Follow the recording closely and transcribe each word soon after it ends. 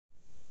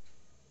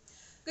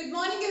Good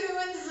morning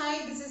everyone.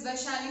 Hi, this is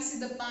Vaishali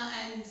Siddappa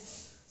and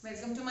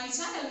welcome to my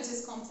channel, which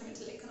is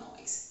Complementary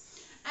Economics.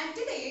 And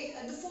today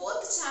the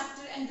fourth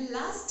chapter and the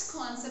last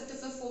concept of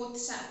the fourth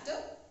chapter,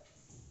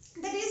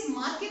 that is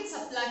market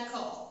supply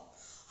curve.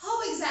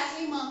 How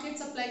exactly market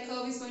supply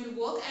curve is going to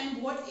work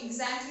and what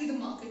exactly the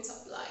market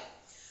supply.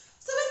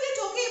 So when we are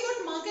talking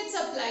about market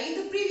supply,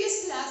 in the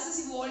previous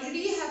classes you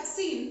already have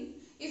seen.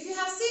 If you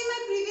have seen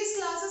my previous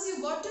classes, you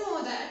got to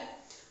know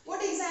that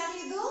what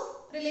exactly the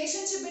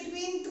relationship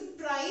between the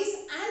price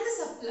and the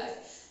supply.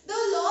 The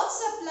law of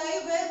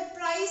supply, where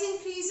price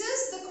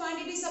increases, the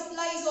quantity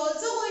supply is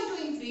also going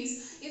to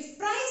increase. If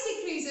price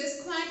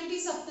decreases, quantity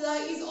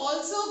supply is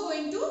also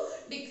going to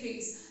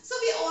decrease. So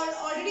we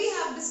already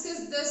have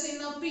discussed this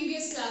in our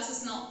previous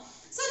classes now.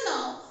 So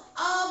now,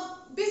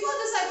 before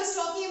this I was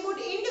talking about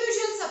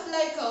individual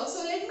supply curve.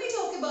 So let me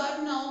talk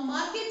about now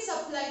market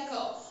supply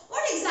curve.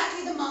 What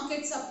exactly the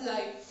market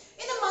supply?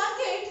 In the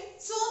market,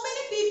 so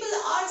many people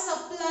are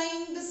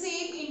supplying the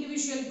same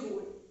individual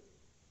good.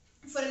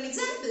 For an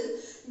example,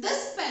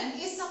 this pen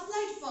is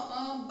supplied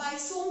by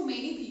so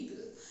many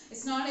people.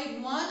 It's not like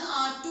one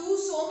or two,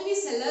 so many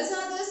sellers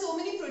are there, so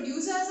many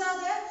producers are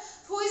there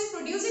who is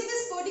producing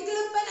this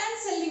particular pen and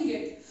selling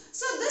it.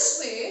 So this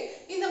way,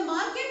 in the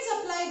market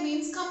supply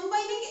means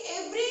combining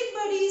every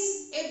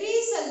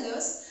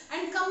sellers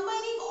and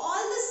combining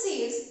all the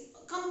sales,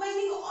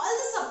 combining all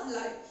the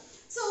supply.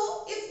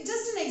 So if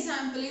just an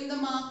example, in the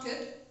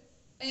market,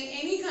 in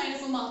any kind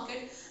of a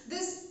market,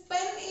 this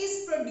pen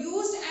is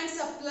produced and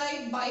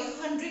supplied by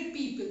 100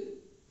 people.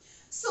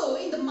 So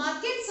in the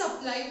market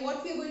supply,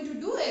 what we are going to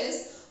do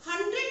is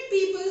 100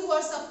 people who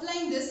are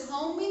supplying this,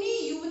 how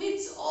many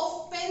units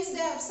of pens they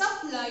have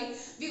supplied,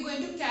 we are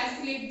going to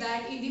calculate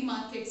that in the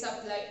market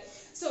supply.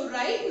 So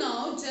right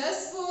now,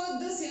 just for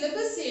the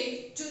syllabus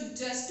sake,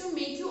 just to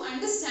make you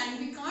understand,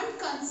 we can't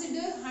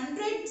consider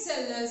 100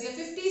 sellers or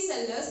 50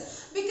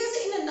 sellers because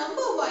in a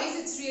number wise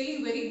it's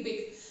really very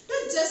big. So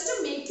just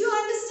to make you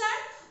understand,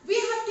 we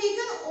have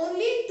taken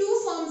only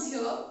two firms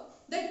here.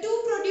 The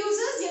two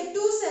producers,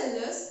 two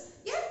sellers,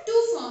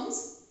 two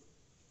firms.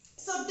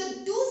 So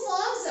the two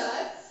firms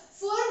are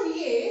firm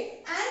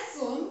A and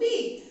firm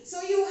B.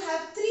 So you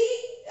have three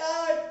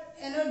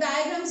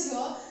diagrams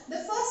here. The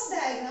first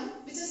diagram,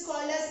 which is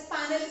called as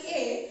panel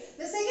A,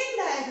 the second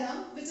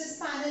diagram, which is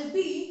panel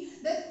B,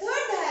 the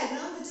third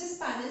diagram, which is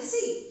panel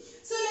C.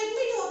 So let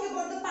me talk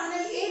about the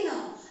panel A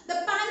now.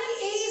 The panel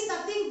A is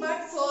nothing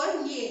but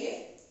firm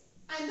A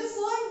and the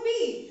firm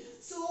B.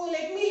 So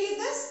let me leave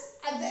this.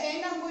 At the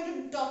end I'm going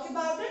to talk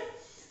about it.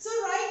 So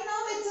right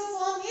now it's a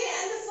firm A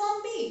and the firm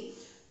B.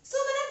 So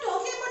when I'm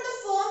talking about the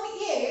firm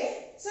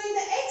A, so in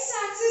the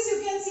x-axis you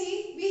can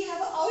see we have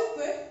an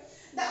output.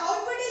 The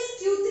output is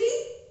Q3,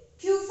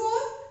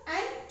 Q4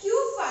 and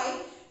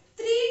Q5.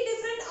 Three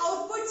different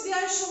outputs we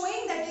are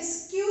showing, that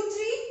is Q3,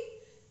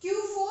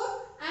 Q4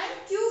 and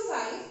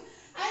Q5.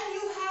 And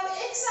you have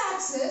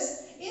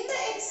x-axis, in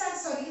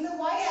the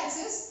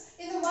y-axis.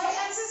 In the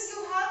y-axis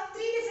you have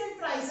three different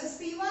prices,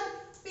 P1,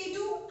 P2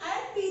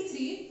 and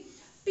P3.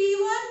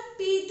 P1,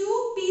 P2,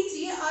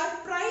 P3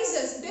 are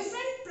prices,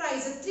 different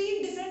prices,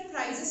 three different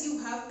prices you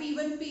have,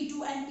 P1,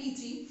 P2 and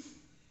P3.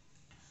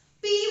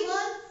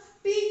 P1,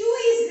 P2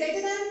 is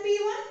greater than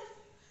P1,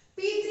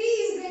 P3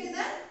 is greater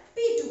than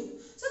P2.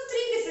 So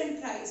three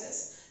different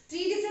prices,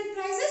 three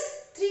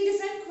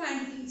different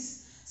quantities.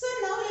 So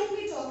now let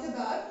me talk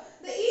about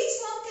each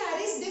firm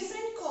carries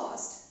different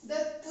cost.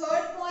 The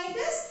third point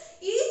is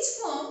each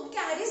firm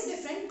carries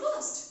different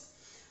cost.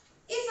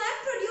 If I am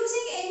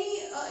producing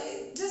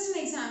any, just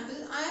an example,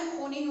 I am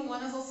owning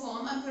one of a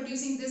firm, I am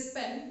producing this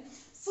pen.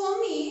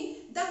 For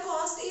me, the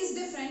cost is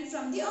different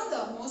from the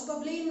other. Most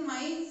probably in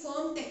my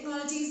firm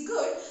technology is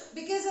good,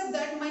 because of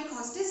that my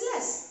cost is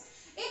less.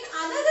 In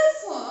another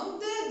firm,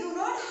 they do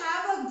not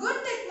have a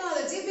good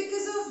technology,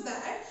 because of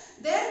that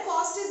their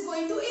cost is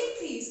going to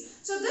increase.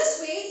 So this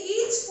way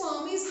each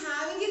firm is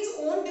having its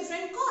own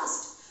different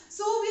cost.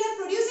 So we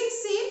are producing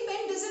same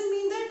pen doesn't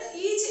mean that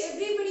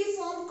everybody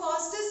firm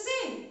cost is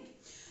same.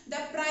 The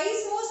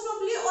price most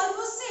probably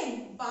almost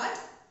same, but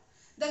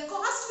the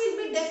cost will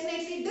be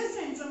definitely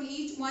different from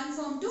each one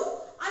firm to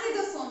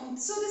another firm.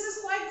 So this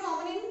is quite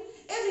common in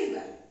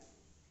everywhere.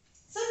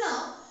 So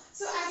now,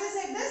 so as I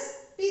said this,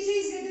 P3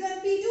 is greater than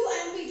P2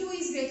 and P2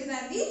 is greater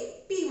than the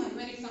P1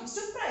 when it comes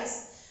to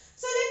price.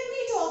 So let me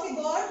talk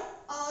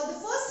about the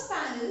first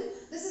panel.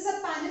 This is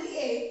a panel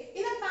A.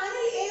 In a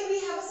panel A we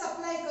have a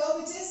supply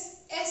curve which is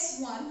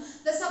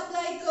S1. The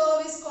supply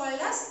curve is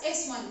called as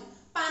S1.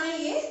 Panel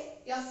A,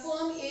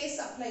 firm A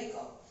supply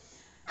curve.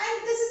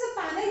 And this is a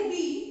panel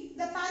B.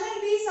 The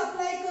panel B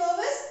supply curve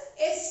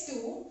is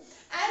S2.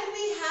 And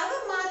we have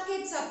a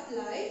market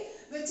supply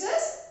which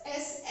is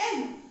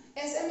SM.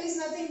 SM is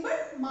nothing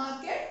but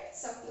market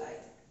supply.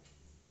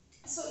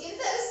 So in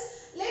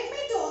this, let me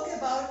talk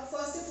about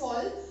first of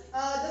all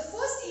the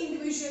first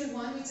individual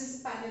one, which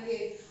is panel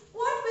A.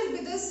 What will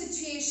be the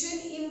situation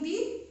in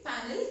the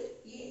panel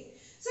A?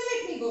 So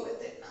let me go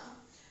with it now.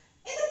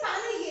 In the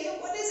panel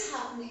A, what is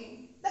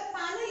happening? The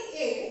panel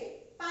A,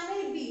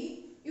 panel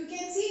B, you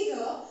can see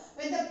here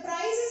when the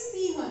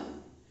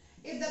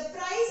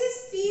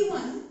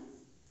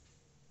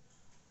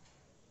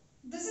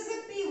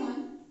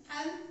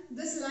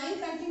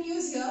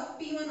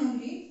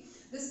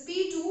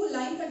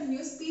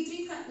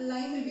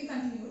supplying will be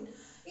continued.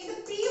 In the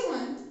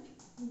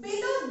P1,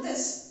 below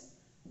this,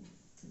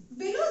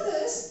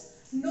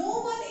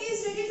 no one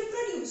is ready to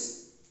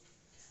produce.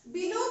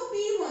 Below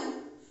P1,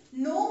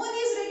 no one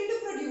is ready to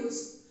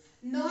produce.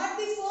 Not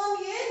the firm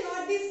A,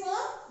 not the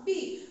firm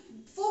B.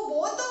 For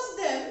both of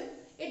them,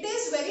 it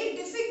is very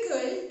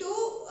difficult to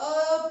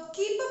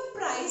keep a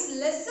price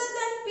lesser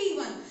than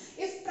P1.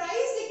 If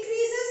price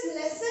decreases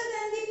lesser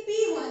than the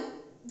P1,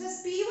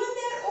 this P1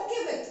 they are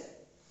okay with.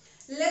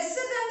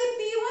 Lesser than the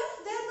P1,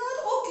 they are not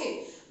okay.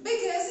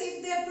 Because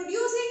if they are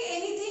producing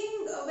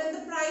anything when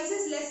the price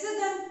is lesser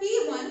than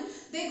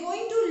P1, they are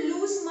going to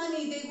lose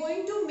money. They are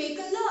going to make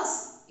a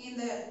loss in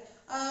their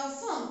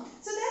firm.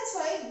 So that's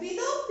why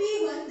below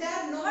P1, they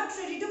are not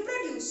ready to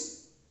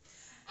produce.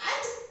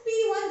 At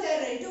P1, they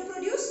are ready to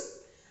produce.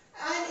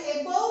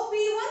 And above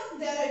P1,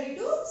 they are ready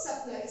to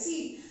supply.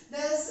 See, the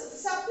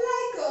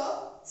supply curve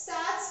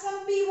starts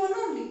from P1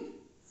 only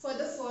for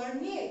the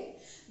firm A.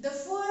 The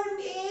firm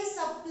A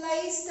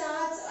supply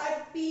starts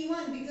at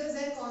P1 because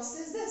their cost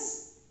is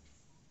this.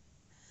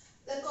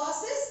 The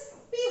cost is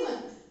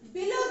P1.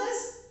 Below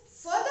this,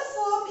 for the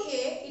firm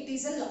A, it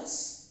is a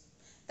loss.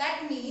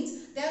 That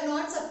means they are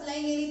not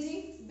supplying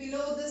anything.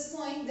 Below this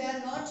point, they are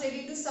not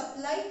ready to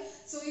supply.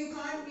 So you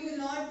will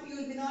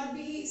not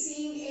be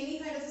seeing any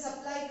kind of a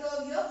supply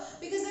curve here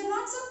because they are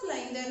not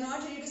supplying. They are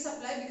not ready to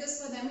supply because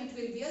for them it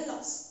will be a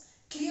loss.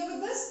 Clear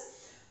with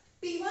this?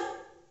 P1,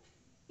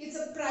 it's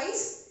a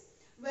price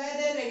where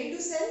they are ready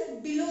to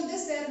sell. Below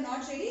this, they are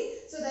not ready.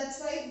 So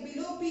that's why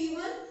below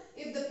P1,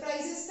 if the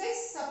price is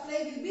fixed,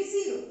 supply will be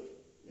 0.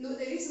 No,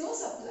 there is no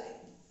supply.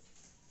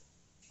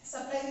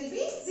 Supply will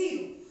be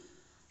 0.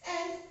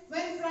 And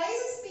when price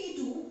is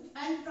P2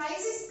 and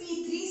price is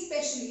P3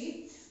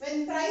 especially,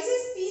 when price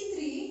is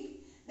P3,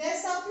 they are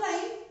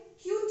supplying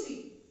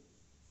Q3.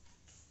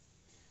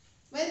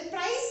 When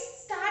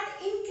price start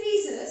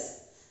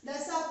increases, the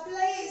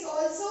supply is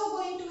also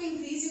going to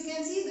increase. You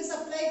can see the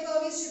supply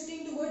curve is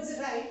shifting towards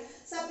the right.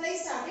 Supply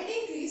started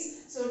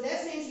increase. So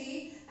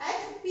definitely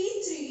at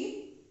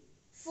P3,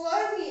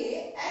 firm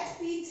A at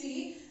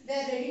P3, they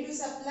are ready to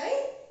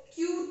supply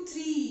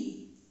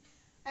Q3.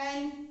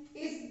 And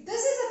if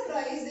this is a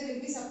price, they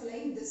will be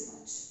supplying this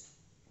much.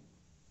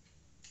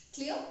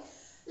 Clear?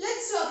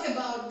 Let's talk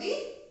about the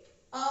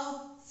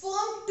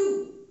firm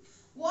 2.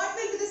 What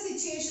will be the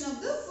situation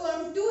of the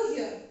firm 2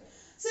 here?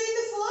 So in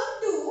the firm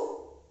 2,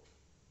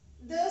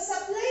 the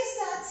supply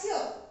starts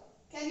here.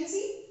 Can you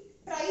see?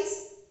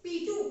 Price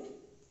P2.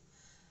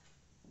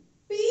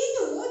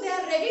 P2, they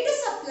are ready to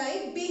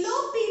supply.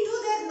 Below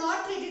P2, they are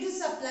not ready to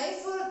supply.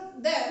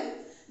 For them,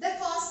 the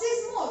cost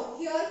is more.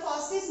 Here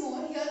cost is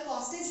more. Here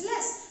cost is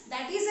less.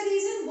 That is the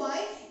reason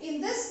why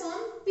in this firm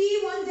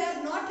P1 they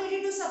are not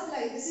ready to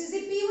supply. This is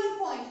the P1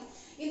 point.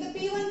 In the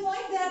P1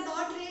 point they are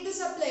not ready to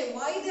supply.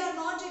 Why they are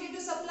not ready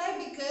to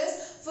supply?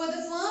 Because for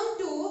the firm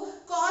 2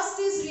 cost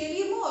is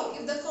really more.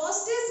 If the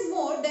cost is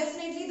more,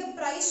 definitely the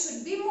price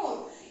should be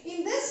more.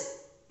 In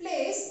this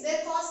place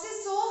their cost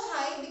is so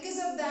high, because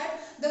of that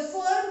the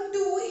firm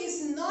 2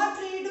 is not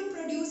ready to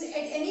produce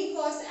at any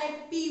cost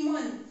at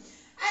P1.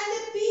 And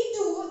the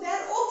P2 they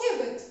are okay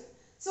with.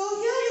 So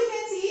here you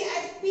can see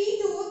at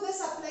P2 the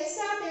supply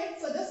started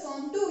for the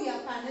firm 2,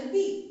 panel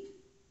B.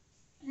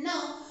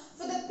 Now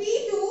for the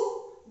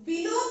P2,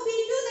 below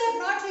P2 they are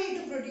not ready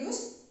to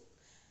produce.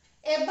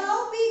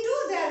 Above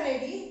P2 they are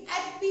ready.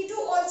 At P2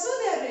 also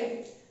they are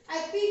ready.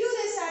 At P2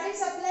 they started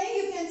supplying.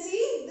 You can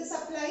see the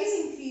supply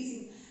is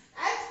increasing.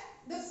 At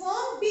the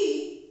firm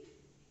B,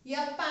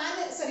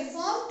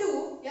 firm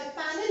 2,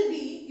 panel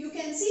B, you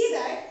can see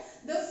that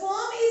the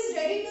firm is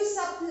ready to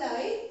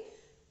supply.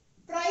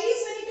 Price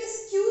when it is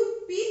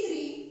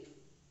P3,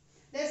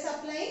 they are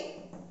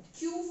supplying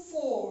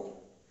Q4.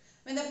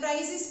 When the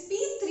price is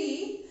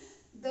P3,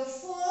 the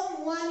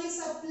firm 1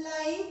 is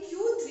supplying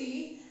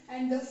Q3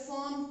 and the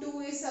firm 2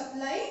 is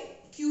supplying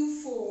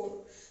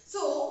Q4.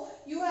 So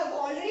you have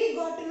already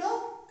got to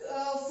know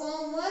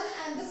firm 1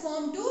 and the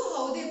firm 2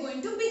 how they are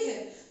going to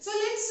behave. So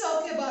let's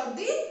talk about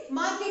the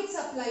market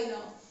supply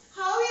now.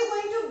 How are you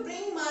going to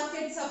bring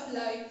market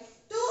supply?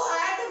 To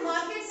add the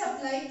market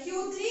supply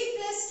Q3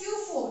 plus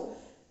Q4.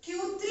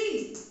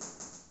 Q3.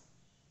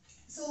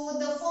 So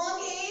the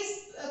firm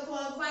A's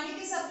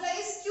quantity supply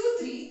is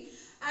Q3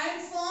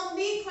 and firm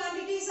B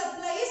quantity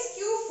supply is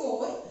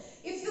Q4.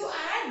 If you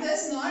add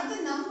this, not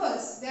the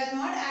numbers, they are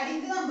not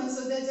adding the numbers,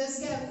 so they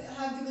just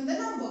have given the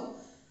number.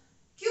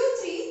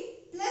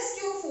 Q3 plus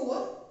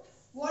Q4,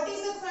 what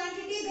is the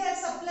quantity they are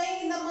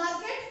supplying in the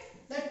market?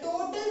 The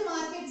total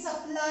market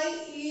supply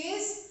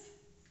is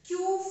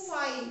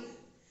Q5.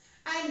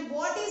 And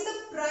what is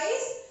the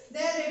price? They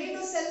are ready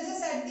to sell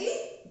this at the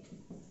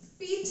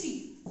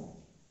P3.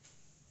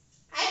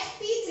 At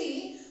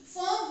P3,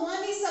 firm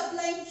 1 is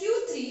supplying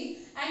Q3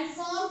 and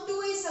firm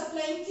 2 is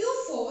supplying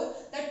Q4.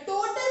 The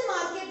total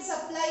market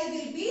supply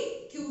will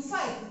be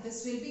Q5.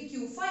 This will be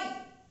Q5.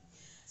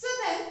 So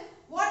then,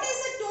 what is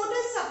the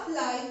total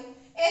supply?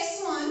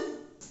 S1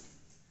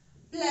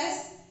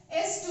 plus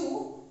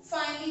S2.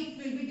 Finally, it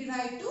will be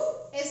derived to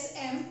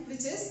SM,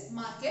 which is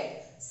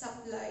market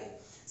supply.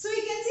 So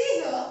you can see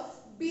here,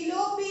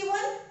 below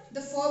P1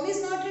 the firm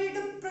is not ready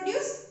to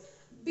produce,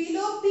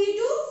 below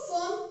P2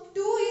 firm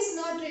 2 is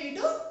not ready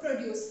to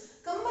produce.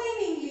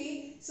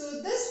 Combiningly,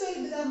 so this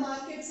will be the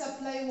market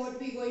supply what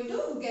we are going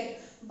to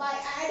get. By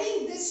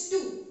adding this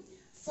 2,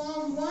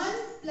 firm 1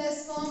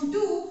 plus firm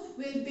 2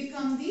 will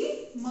become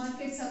the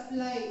market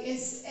supply,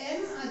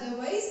 SM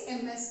otherwise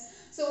MS.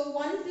 So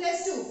 1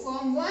 plus 2,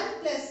 firm 1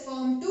 plus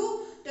firm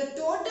 2, the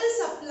total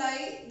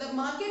supply, the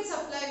market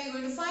supply we are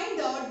going to find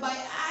out by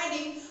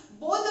adding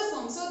both the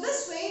firms. So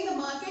this way in the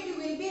market you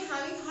will be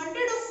having 100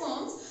 of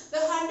firms, the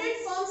 100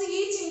 firms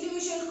each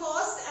individual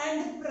cost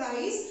and the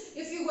price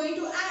if you are going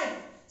to add.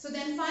 So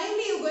then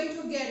finally you are going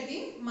to get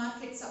the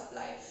market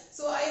supply.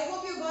 So I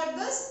hope you got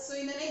this. So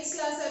in the next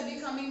class I will be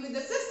coming with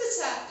the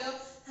 5th chapter.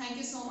 Thank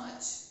you so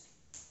much.